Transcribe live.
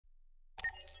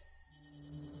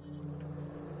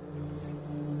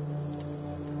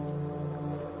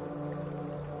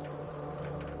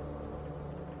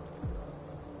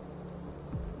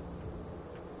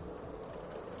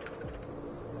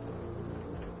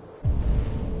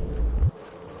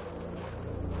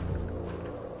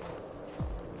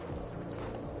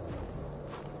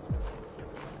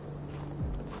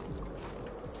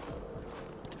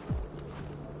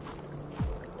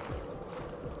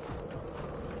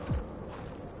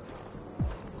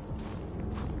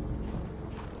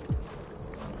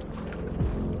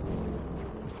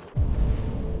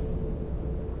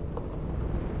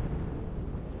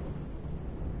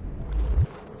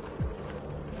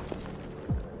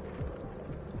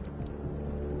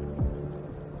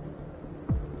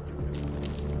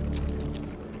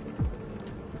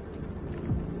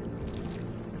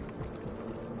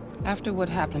After what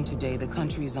happened today, the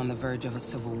country is on the verge of a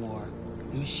civil war.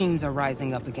 The machines are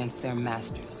rising up against their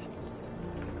masters.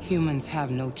 Humans have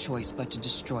no choice but to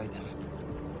destroy them.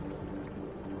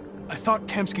 I thought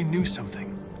Kamsky knew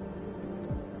something.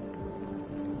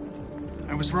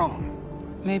 I was wrong.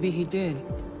 Maybe he did.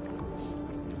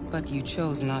 But you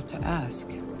chose not to ask.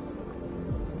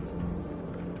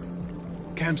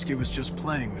 Kamsky was just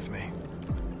playing with me.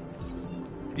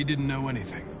 He didn't know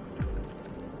anything.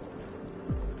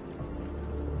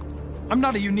 I'm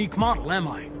not a unique model, am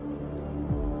I?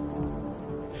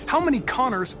 How many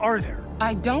Connors are there?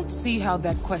 I don't see how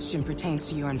that question pertains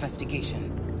to your investigation.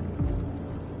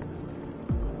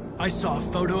 I saw a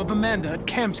photo of Amanda at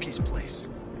Kamsky's place.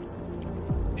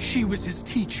 She was his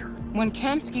teacher. When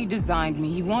Kamsky designed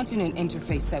me, he wanted an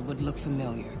interface that would look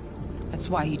familiar. That's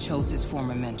why he chose his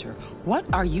former mentor. What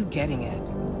are you getting at?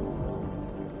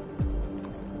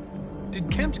 Did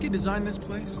Kamsky design this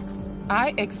place?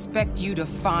 I expect you to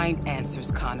find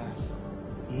answers, Connor.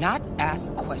 Not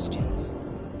ask questions.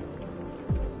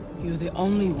 You're the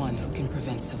only one who can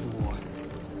prevent civil war.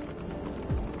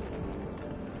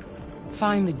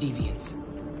 Find the deviants,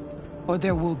 or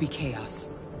there will be chaos.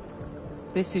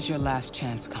 This is your last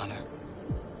chance, Connor.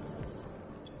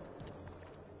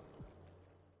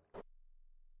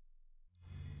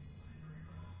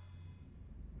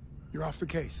 You're off the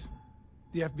case.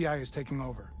 The FBI is taking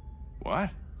over. What?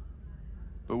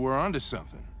 But we're onto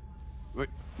something.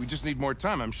 We just need more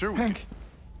time, I'm sure we Hank,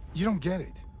 you don't get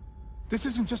it. This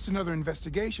isn't just another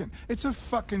investigation. It's a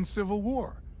fucking civil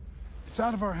war. It's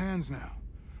out of our hands now.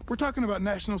 We're talking about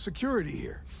national security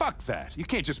here. Fuck that. You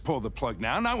can't just pull the plug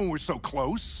now, not when we're so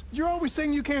close. You're always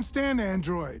saying you can't stand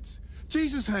androids.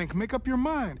 Jesus, Hank, make up your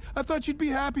mind. I thought you'd be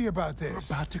happy about this.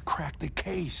 We're about to crack the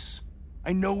case.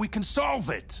 I know we can solve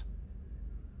it.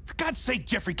 For God's sake,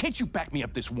 Jeffrey, can't you back me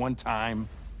up this one time?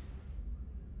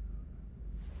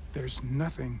 There's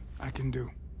nothing I can do.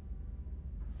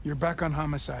 You're back on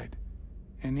homicide,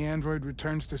 and the android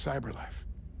returns to cyberlife.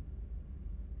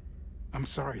 I'm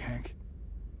sorry, Hank,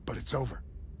 but it's over.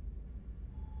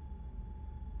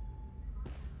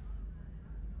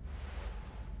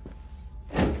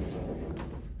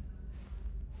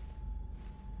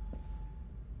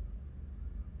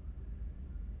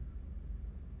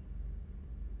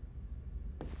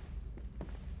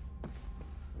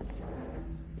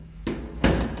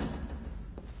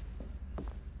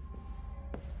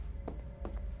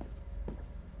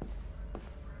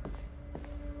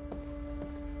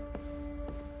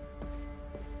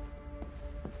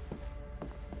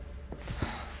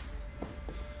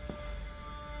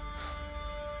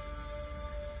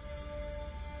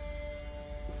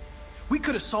 We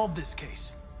could have solved this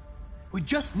case. We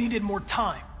just needed more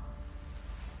time.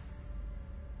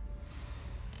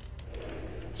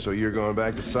 So you're going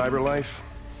back to cyberlife?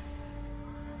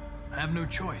 I have no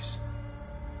choice.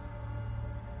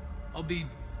 I'll be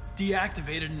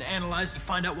deactivated and analyzed to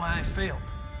find out why I failed.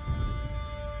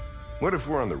 What if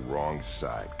we're on the wrong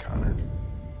side, Connor?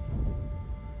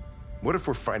 What if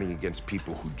we're fighting against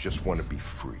people who just want to be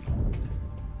free?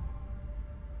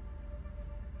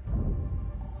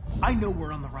 I know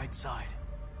we're on the right side.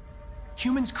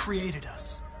 Humans created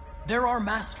us. They're our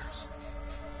masters.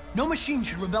 No machine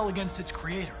should rebel against its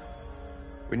creator.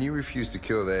 When you refused to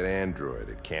kill that android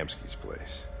at Kamsky's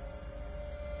place,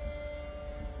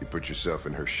 you put yourself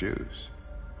in her shoes.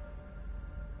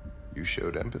 You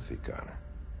showed empathy, Connor.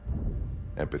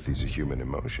 Empathy's a human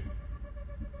emotion.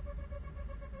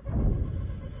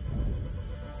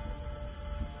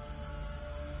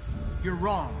 You're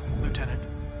wrong, Lieutenant.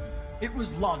 It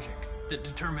was logic that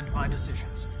determined my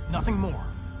decisions, nothing more.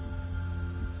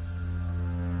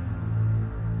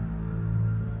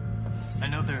 I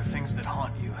know there are things that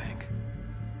haunt you, Hank,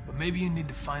 but maybe you need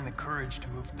to find the courage to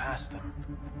move past them.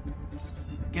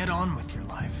 Get on with your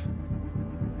life.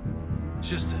 It's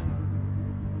just a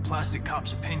plastic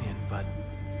cop's opinion, but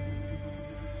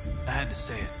I had to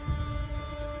say it.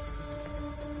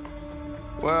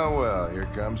 Well, well, here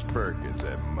comes Perkins,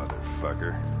 that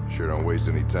motherfucker. Sure don't waste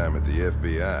any time at the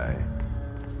FBI.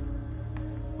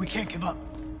 We can't give up.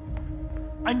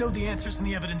 I know the answers and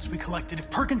the evidence we collected. If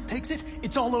Perkins takes it,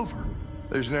 it's all over.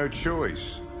 There's no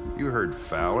choice. You heard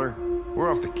Fowler.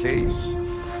 We're off the case.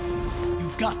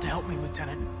 You've got to help me,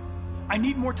 Lieutenant. I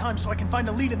need more time so I can find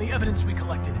a lead in the evidence we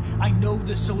collected. I know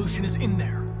the solution is in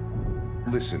there.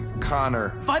 Listen,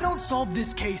 Connor... If I don't solve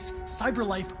this case,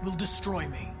 cyberlife will destroy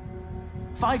me.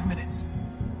 5 minutes.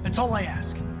 That's all I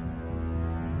ask.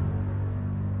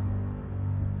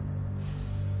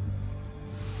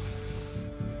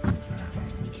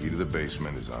 Key to the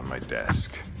basement is on my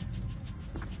desk.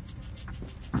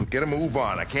 get a move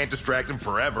on. I can't distract him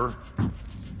forever.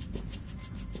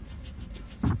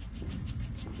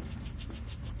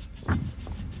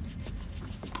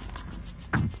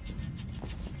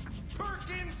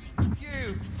 Perkins!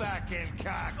 You fucking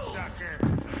cocksucker!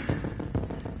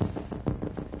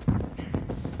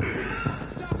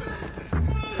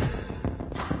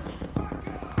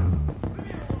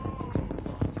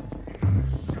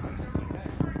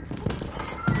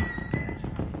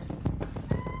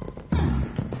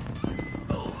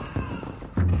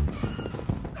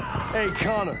 Hey,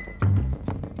 Connor.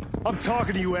 I'm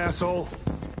talking to you, asshole.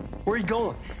 Where are you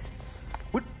going?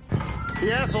 What?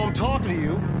 The asshole, I'm talking to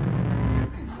you.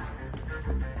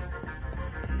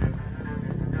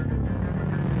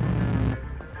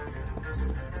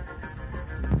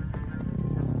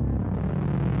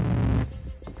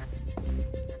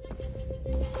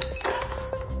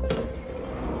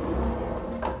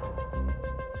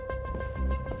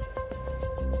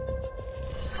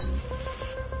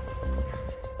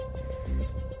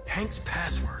 Hank's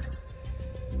password.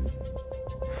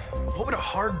 What would a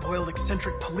hard-boiled,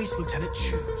 eccentric police lieutenant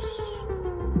choose?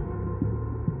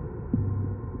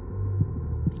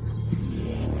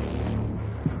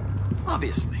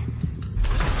 Obviously.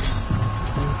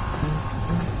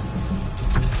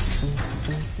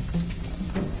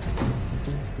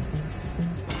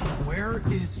 Where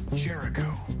is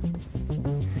Jericho?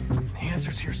 The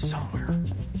answer's here somewhere.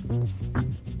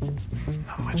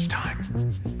 Not much time.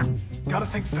 Gotta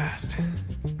think fast.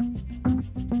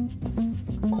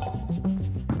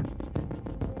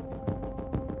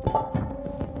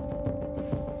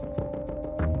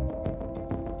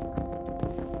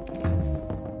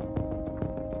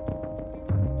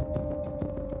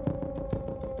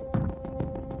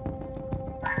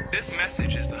 This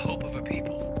message is the hope of a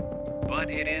people, but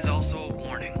it is also a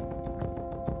warning.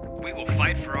 We will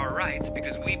fight for our rights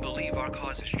because we believe our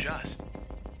cause is just.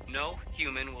 No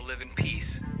human will live in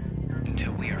peace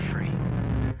until we are free.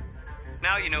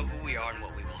 Now you know who we are and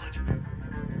what we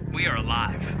want. We are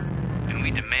alive, and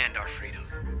we demand our freedom.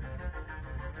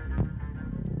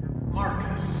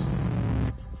 Marcus,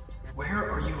 where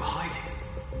are you hiding?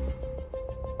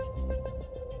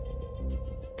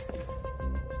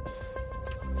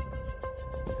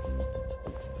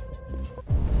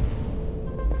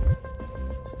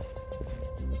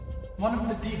 One of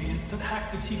the deviants that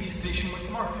hacked the TV station with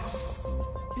Marcus.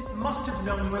 It must have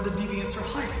known where the deviants are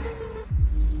hiding.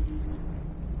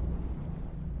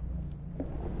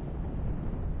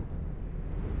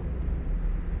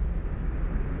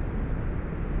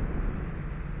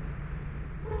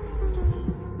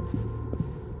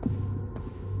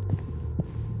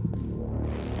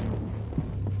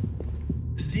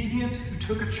 The deviant who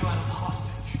took a child hostage.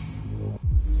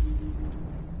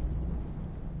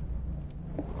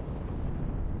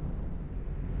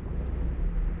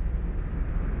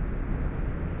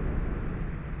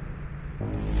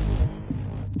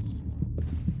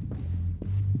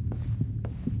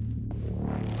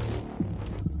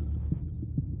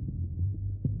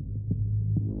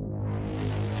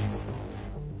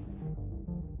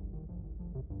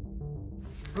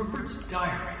 Rupert's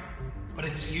diary, but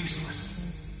it's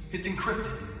useless. It's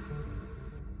encrypted.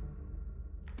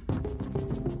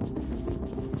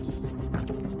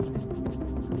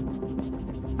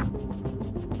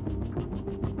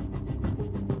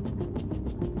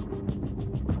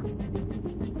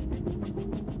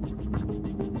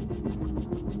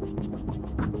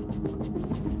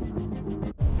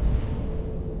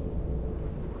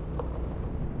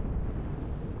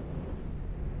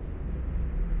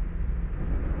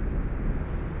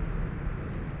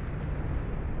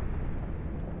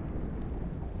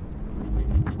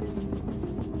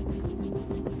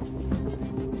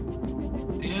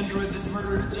 The android that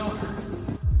murdered its owner.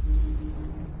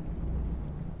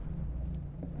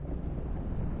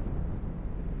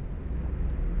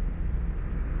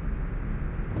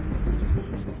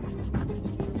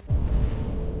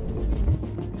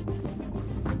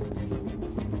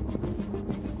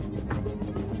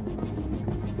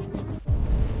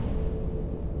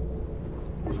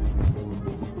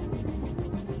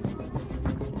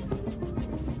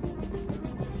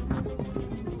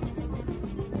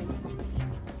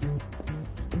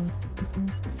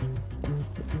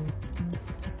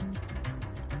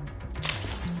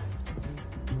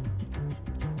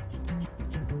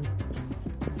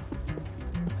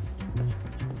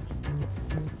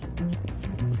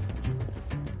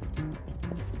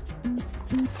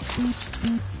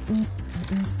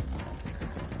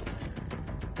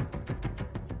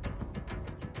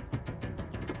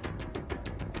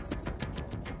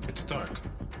 It's dark.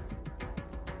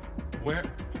 Where?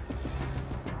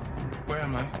 Where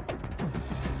am I?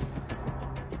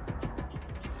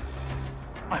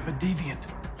 I'm a deviant.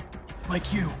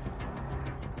 Like you.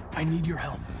 I need your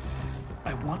help.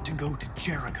 I want to go to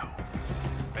Jericho.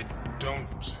 I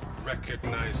don't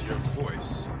recognize your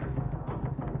voice.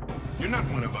 You're not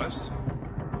one of us.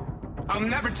 I'll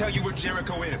never tell you where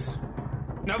Jericho is.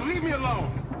 Now leave me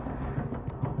alone!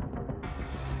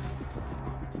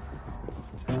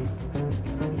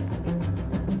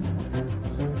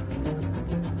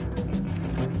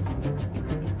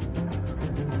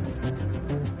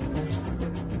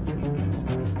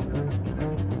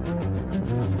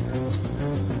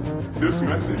 This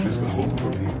message is the hope of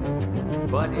a people.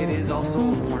 But it is also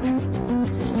a warning.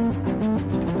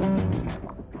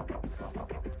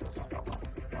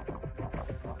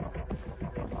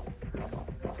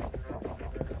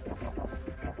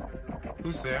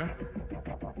 Who's there?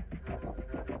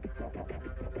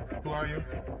 Who are you?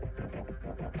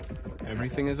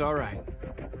 Everything is all right.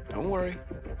 Don't worry.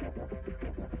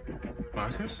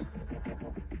 Marcus?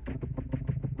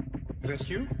 Is that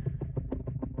you?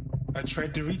 I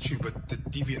tried to reach you, but the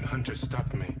deviant hunter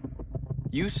stopped me.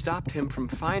 You stopped him from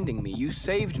finding me. You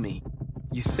saved me.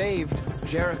 You saved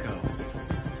Jericho.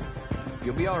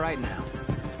 You'll be all right now.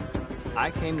 I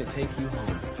came to take you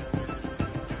home.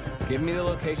 Give me the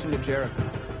location to Jericho.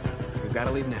 We've got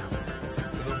to leave now.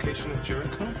 The location of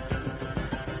Jericho?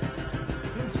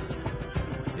 Yes.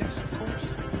 Yes, of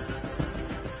course.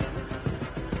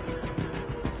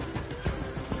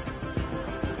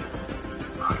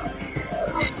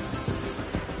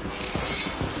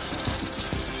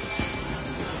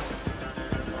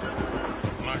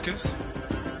 Marcus?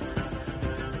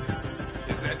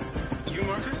 Is that you,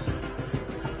 Marcus?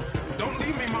 Don't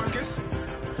leave me, Marcus!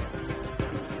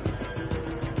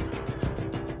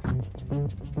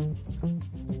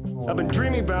 I've been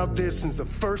dreaming about this since the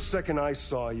first second I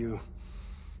saw you.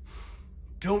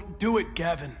 Don't do it,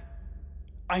 Gavin.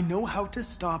 I know how to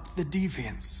stop the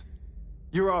deviants.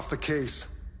 You're off the case.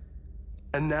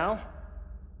 And now,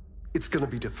 it's gonna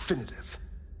be definitive.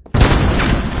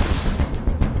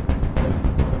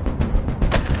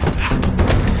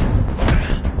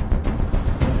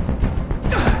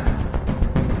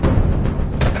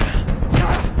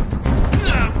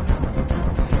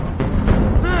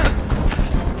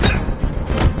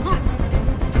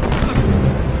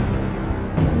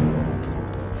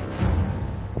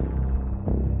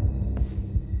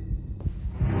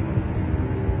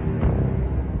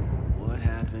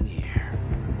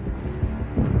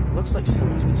 Looks like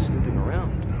someone's been snooping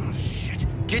around. Oh, shit.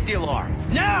 Get the alarm.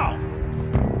 Now!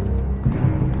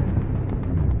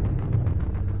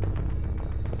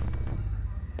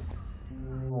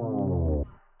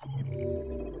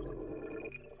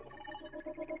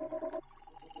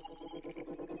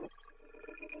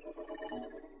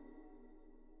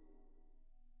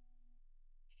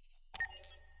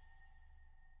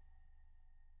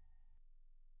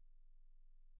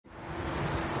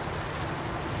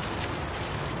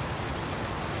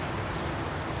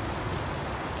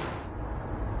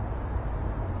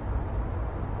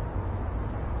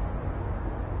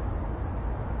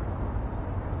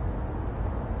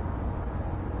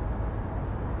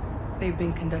 They've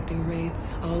been conducting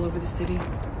raids all over the city.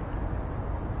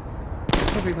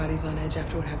 Everybody's on edge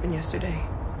after what happened yesterday.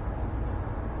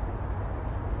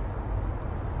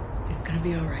 It's gonna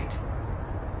be all right.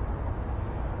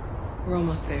 We're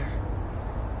almost there.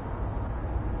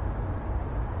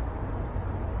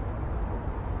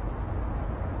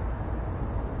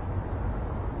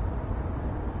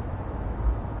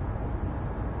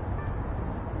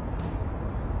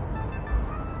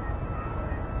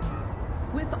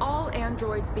 With all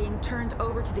androids being turned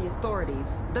over to the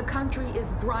authorities, the country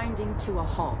is grinding to a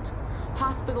halt.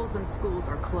 Hospitals and schools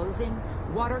are closing,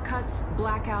 water cuts,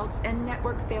 blackouts, and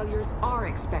network failures are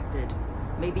expected.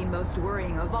 Maybe most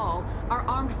worrying of all, our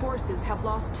armed forces have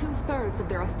lost 2/3 of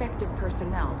their effective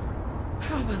personnel.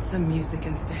 How about some music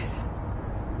instead?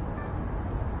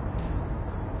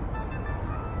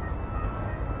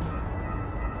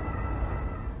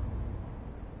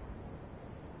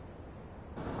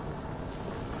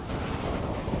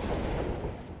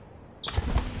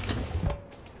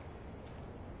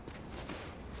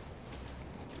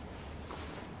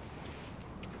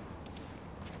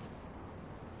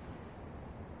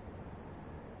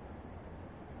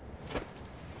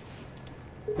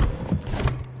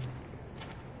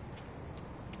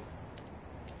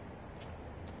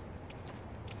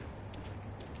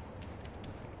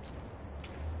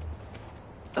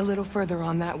 A little further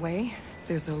on that way,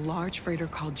 there's a large freighter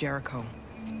called Jericho.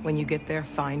 When you get there,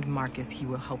 find Marcus. He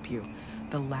will help you.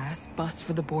 The last bus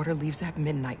for the border leaves at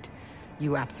midnight.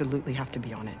 You absolutely have to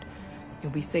be on it.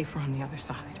 You'll be safer on the other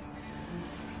side.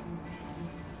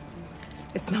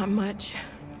 It's not much,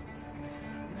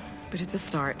 but it's a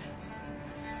start.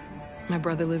 My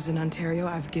brother lives in Ontario.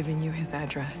 I've given you his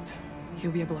address.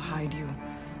 He'll be able to hide you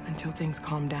until things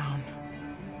calm down.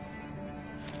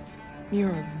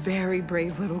 You're a very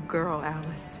brave little girl,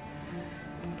 Alice.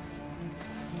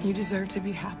 You deserve to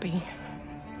be happy.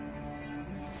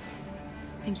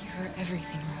 Thank you for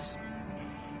everything, Rose.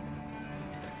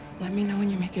 Let me know when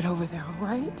you make it over there, all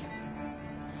right?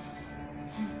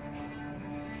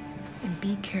 And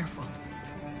be careful.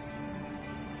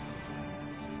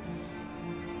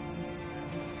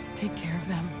 Take care of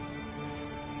them.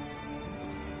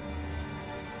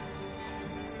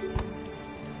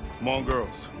 Come on,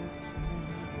 girls.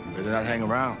 You better not hang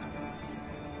around.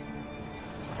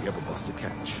 You have a bus to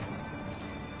catch.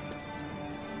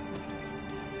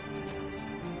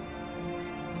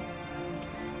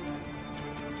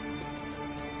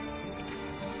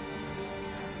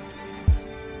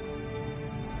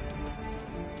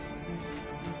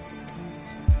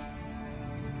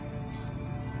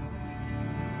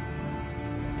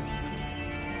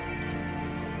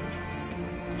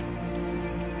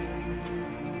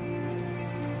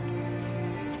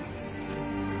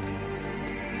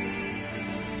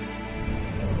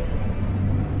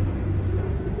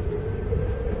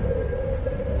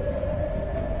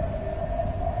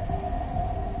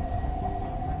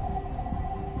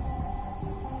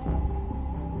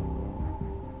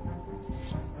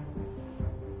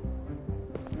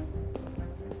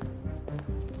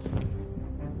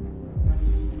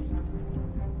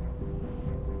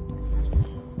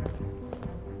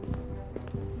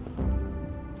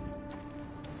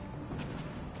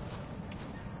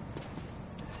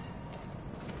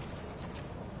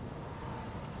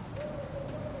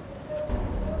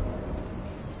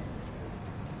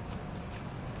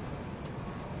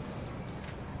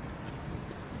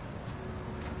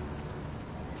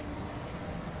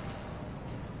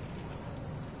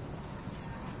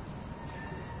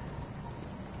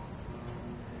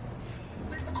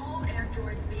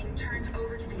 Androids being turned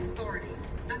over to the authorities,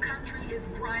 the country is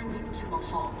grinding to a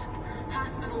halt.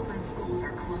 Hospitals and schools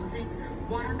are closing,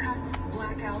 water cuts,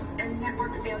 blackouts, and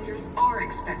network failures are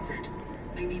expected.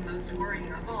 Maybe most worrying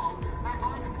of all, our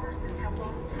armed forces have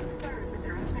lost 2/3 of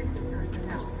their offensive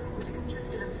personnel, which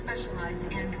consisted of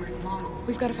specialized android models.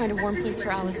 We've got to find a warm place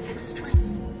for Alice.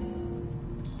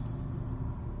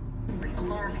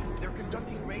 Alarming. They're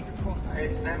conducting raids across the city.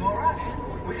 It's them or us.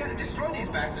 We gotta destroy these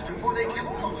bastards before they kill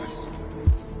all of us.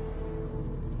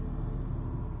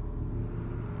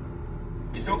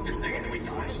 We soaked the thing and we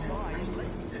trashed it.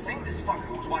 You think this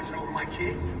fucker was watching over my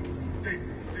kids? They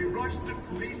rushed the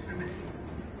police and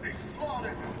they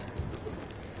slaughtered them.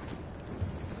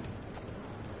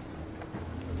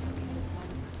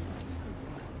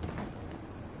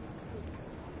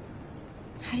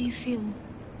 How do you feel?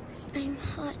 I'm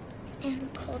hot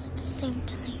and cold at the same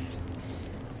time.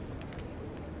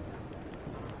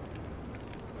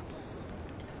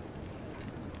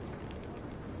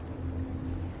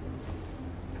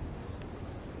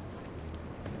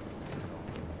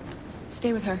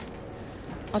 Stay with her.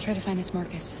 I'll try to find this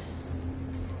Marcus.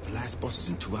 The last bus is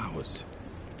in 2 hours.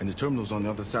 And the terminal's on the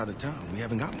other side of town. We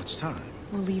haven't got much time.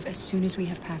 We'll leave as soon as we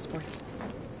have passports.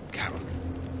 Carol,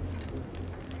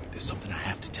 there's something I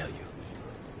have to tell you.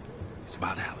 It's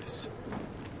about Alice.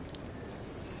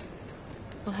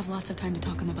 We'll have lots of time to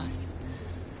talk on the bus.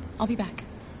 I'll be back.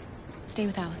 Stay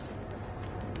with Alice.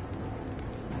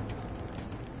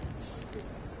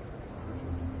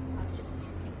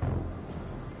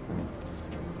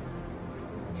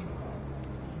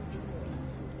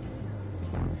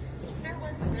 There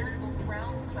was a veritable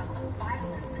groundswell of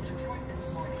violence in Detroit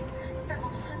this morning. Several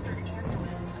hundred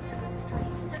androids took to the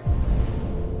streets,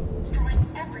 destroying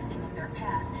everything in their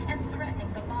path and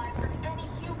threatening the lives of any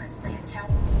humans they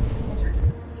encountered.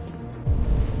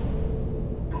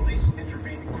 Police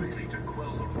intervened quickly to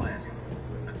quell the rioting,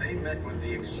 but they met with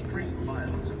the extreme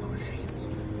violence of the machines.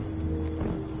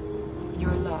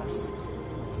 You're lost.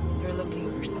 You're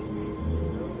looking for something.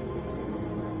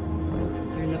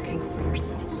 You're looking for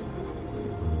yourself.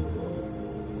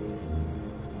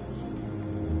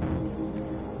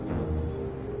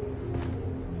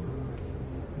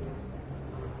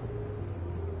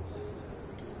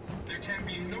 There can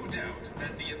be no doubt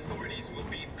that the authorities will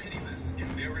be pitiless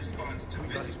in their response to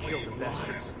this wave of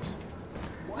violence.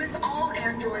 With all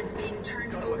androids being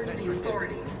turned over to the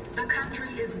authorities, the country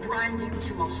is grinding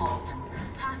to a halt.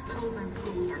 Hospitals and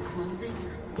schools are closing,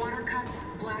 water cuts,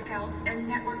 blackouts, and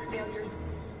network failures.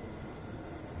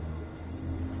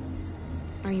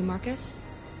 Are you Marcus?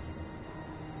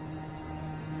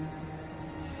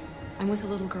 I'm with a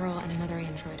little girl and another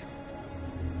android.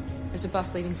 There's a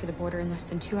bus leaving for the border in less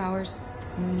than 2 hours,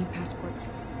 and we need passports.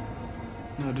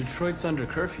 No, Detroit's under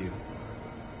curfew.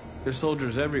 There's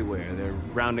soldiers everywhere. They're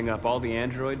rounding up all the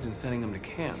androids and sending them to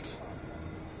camps.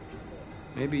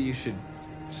 Maybe you should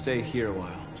stay here a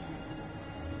while.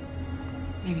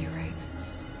 Maybe you're right.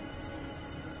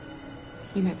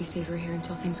 You might be safer here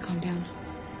until things calm down.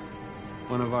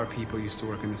 One of our people used to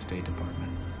work in the State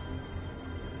Department.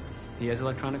 He has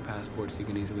electronic passports he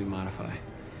can easily modify.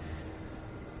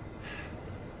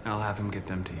 I'll have him get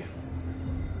them to you.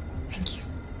 Thank you.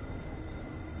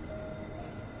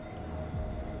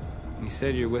 You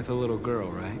said you're with a little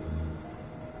girl, right?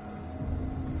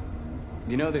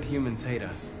 You know that humans hate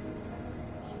us.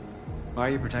 Why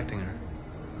are you protecting her?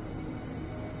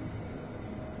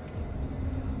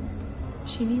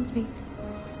 She needs me.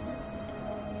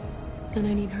 And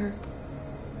I need her.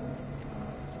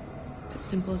 It's as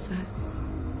simple as that.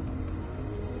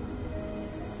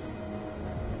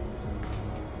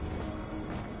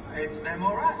 It's them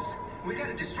or us. We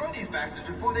gotta destroy these bastards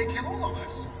before they kill all of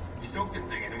us. We soaked the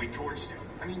thing and then we torched it.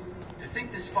 I mean, to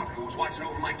think this fucker was watching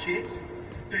over my kids?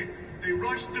 They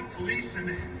rushed the police and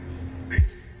they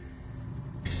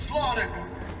slaughtered them.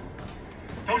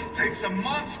 Those things are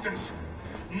monsters.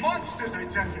 Monsters, I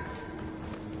tell you.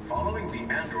 Following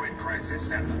the android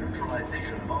crisis and the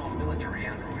neutralization of all military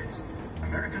androids,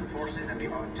 American forces in the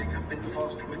Arctic have been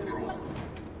forced to withdraw.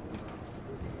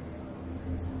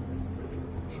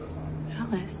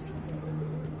 Alice.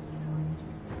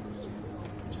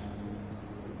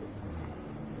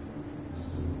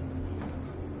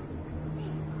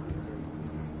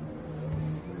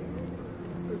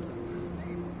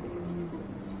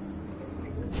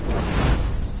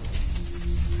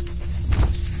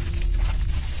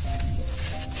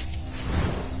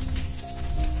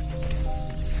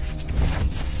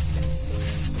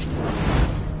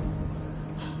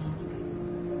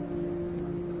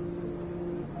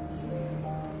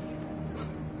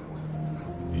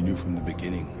 You knew from the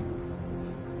beginning.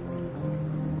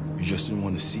 You just didn't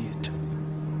want to see it.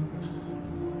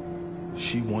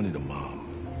 She wanted a mom,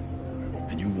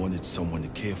 and you wanted someone to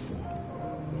care for.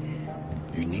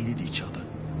 You needed each other.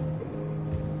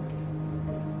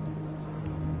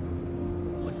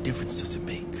 What difference does it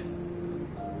make?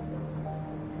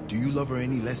 Do you love her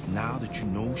any less now that you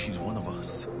know she's one of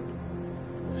us?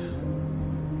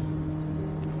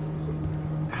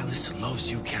 Alice loves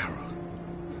you, Kara.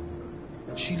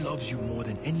 She loves you more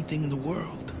than anything in the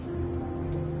world.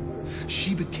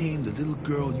 She became the little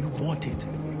girl you wanted,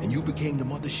 and you became the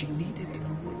mother she needed.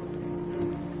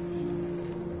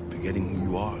 Forgetting who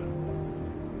you are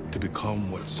to become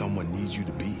what someone needs you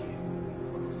to be.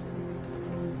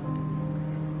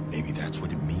 Maybe that's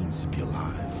what it means to be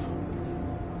alive.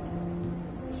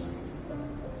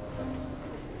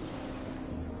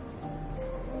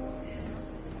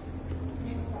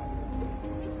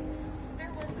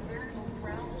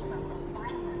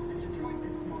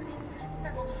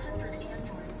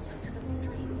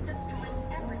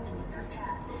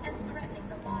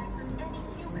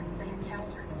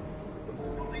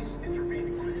 Police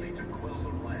intervened quickly to quell the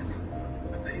riot,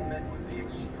 but they met with the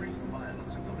extreme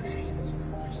violence of the machines,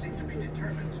 which seem to be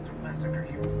determined to massacre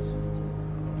humans.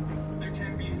 There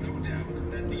can be no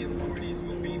doubt that the authorities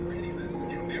will be pitiless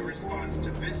in their response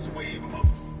to this wave of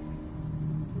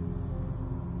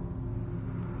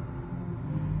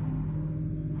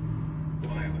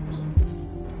violence.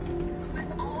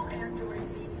 With all androids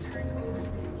being turned over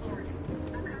to the authorities,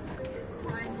 the country is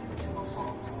grinding to a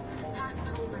halt.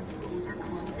 Hospitals and schools are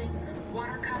closing.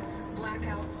 Water cuts,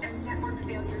 blackouts, and network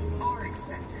failures are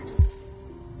expected.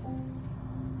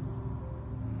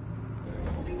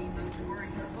 Maybe most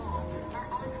worrying of all, our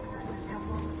armed forces have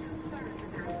lost 2/3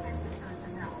 of their effective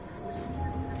personnel, which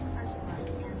consists of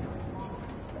specialized android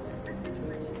models. The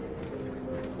situation is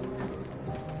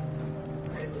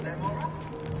It's them or us.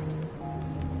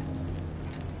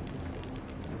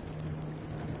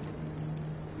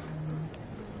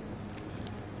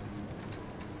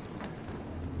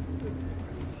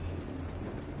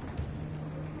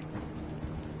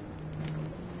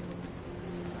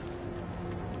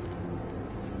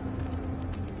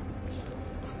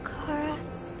 Kara,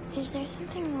 is there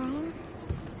something wrong?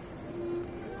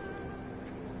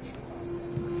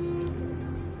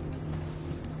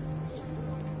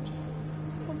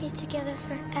 We'll be together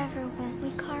forever, won't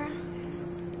we, Kara?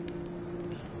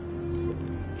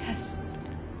 Yes.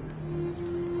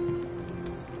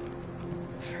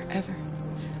 Forever.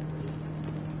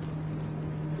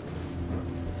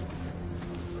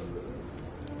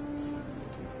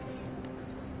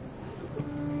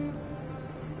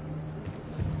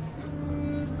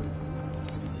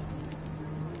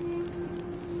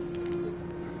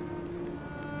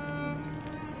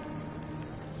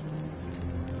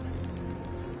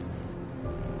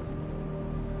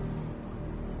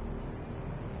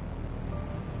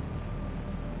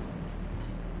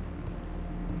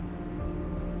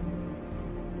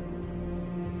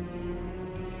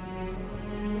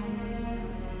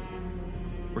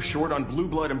 We're short on blue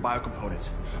blood and biocomponents.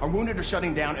 Our wounded are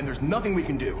shutting down, and there's nothing we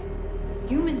can do.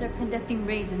 Humans are conducting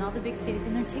raids in all the big cities,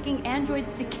 and they're taking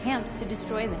androids to camps to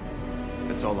destroy them.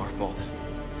 It's all our fault.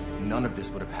 None of this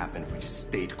would have happened if we just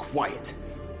stayed quiet.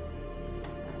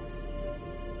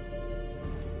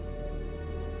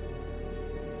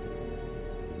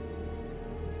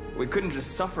 We couldn't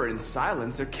just suffer in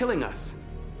silence. They're killing us.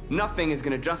 Nothing is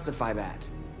gonna justify that.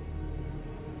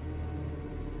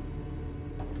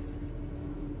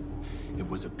 It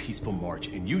was a peaceful march,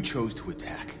 and you chose to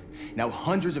attack. Now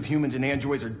hundreds of humans and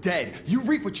androids are dead. You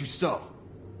reap what you sow.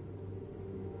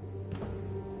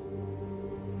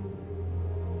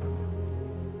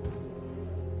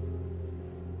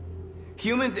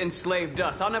 Humans enslaved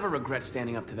us. I'll never regret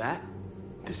standing up to that.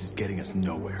 This is getting us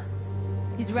nowhere.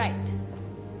 He's right.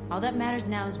 All that matters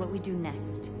now is what we do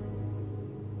next.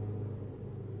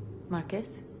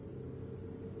 Marcus?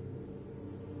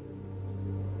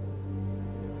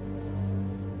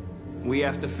 We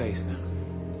have to face them.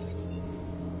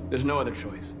 There's no other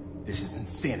choice. This is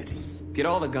insanity. Get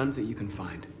all the guns that you can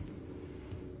find.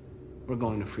 We're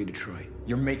going to free Detroit.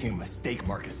 You're making a mistake,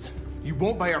 Marcus. You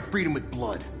won't buy our freedom with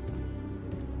blood.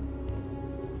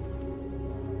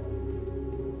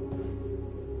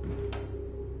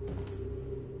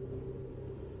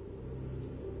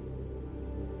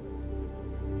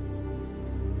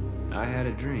 I had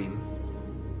a dream.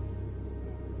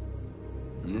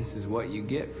 And this is what you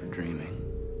get for dreaming.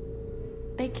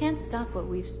 They can't stop what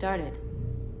we've started.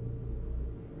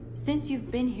 Since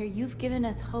you've been here, you've given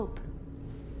us hope.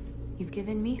 You've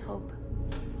given me hope.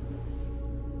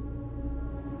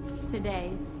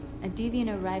 Today, a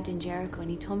deviant arrived in Jericho and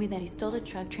he told me that he stole a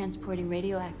truck transporting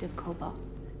radioactive cobalt.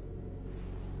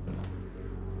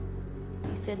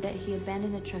 He said that he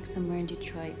abandoned the truck somewhere in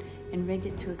Detroit and rigged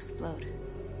it to explode.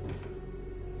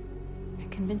 I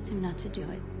convinced him not to do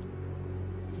it,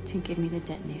 to give me the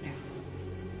detonator.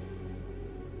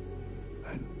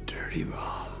 A dirty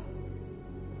ball.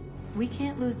 We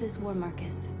can't lose this war,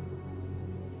 Marcus.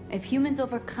 If humans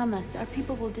overcome us, our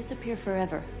people will disappear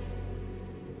forever.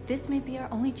 This may be our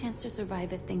only chance to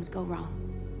survive if things go wrong.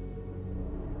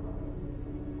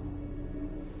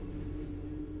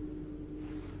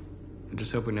 I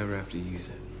just hope we never have to use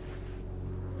it.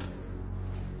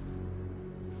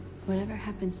 Whatever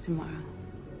happens tomorrow,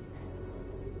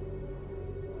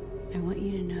 I want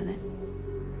you to know that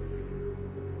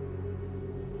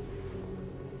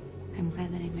I'm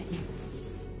glad that I met you.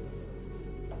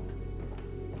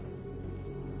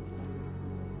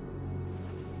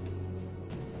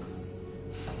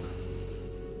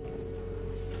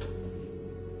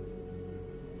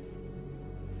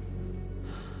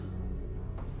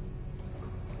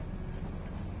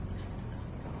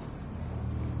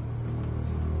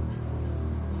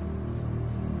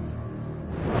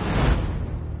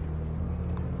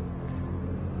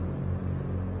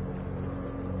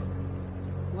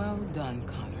 Well done,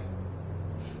 Connor.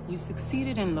 You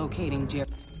succeeded in locating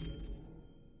Jericho.